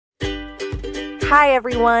Hi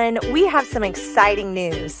everyone, we have some exciting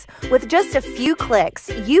news. With just a few clicks,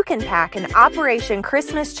 you can pack an Operation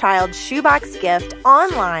Christmas Child shoebox gift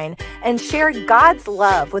online and share God's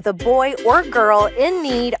love with a boy or girl in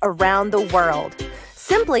need around the world.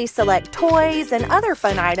 Simply select toys and other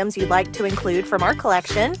fun items you'd like to include from our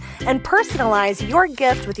collection and personalize your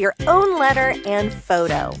gift with your own letter and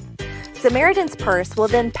photo. Samaritan's Purse will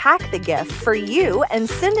then pack the gift for you and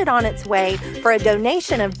send it on its way for a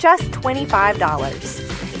donation of just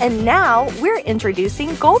 $25. And now we're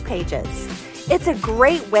introducing Goal Pages. It's a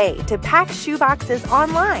great way to pack shoeboxes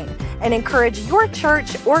online and encourage your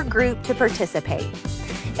church or group to participate.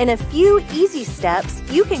 In a few easy steps,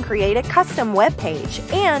 you can create a custom web page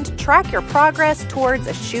and track your progress towards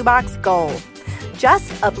a shoebox goal.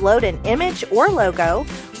 Just upload an image or logo,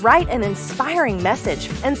 write an inspiring message,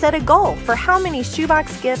 and set a goal for how many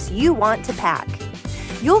shoebox gifts you want to pack.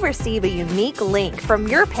 You'll receive a unique link from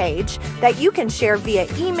your page that you can share via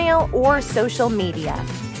email or social media.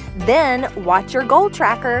 Then watch your goal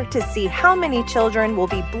tracker to see how many children will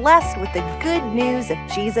be blessed with the good news of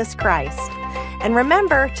Jesus Christ. And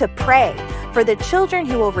remember to pray for the children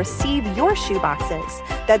who will receive your shoeboxes,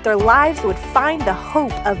 that their lives would find the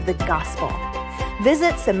hope of the gospel.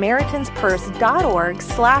 Visit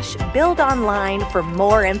SamaritansPurse.org/buildonline for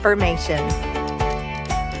more information.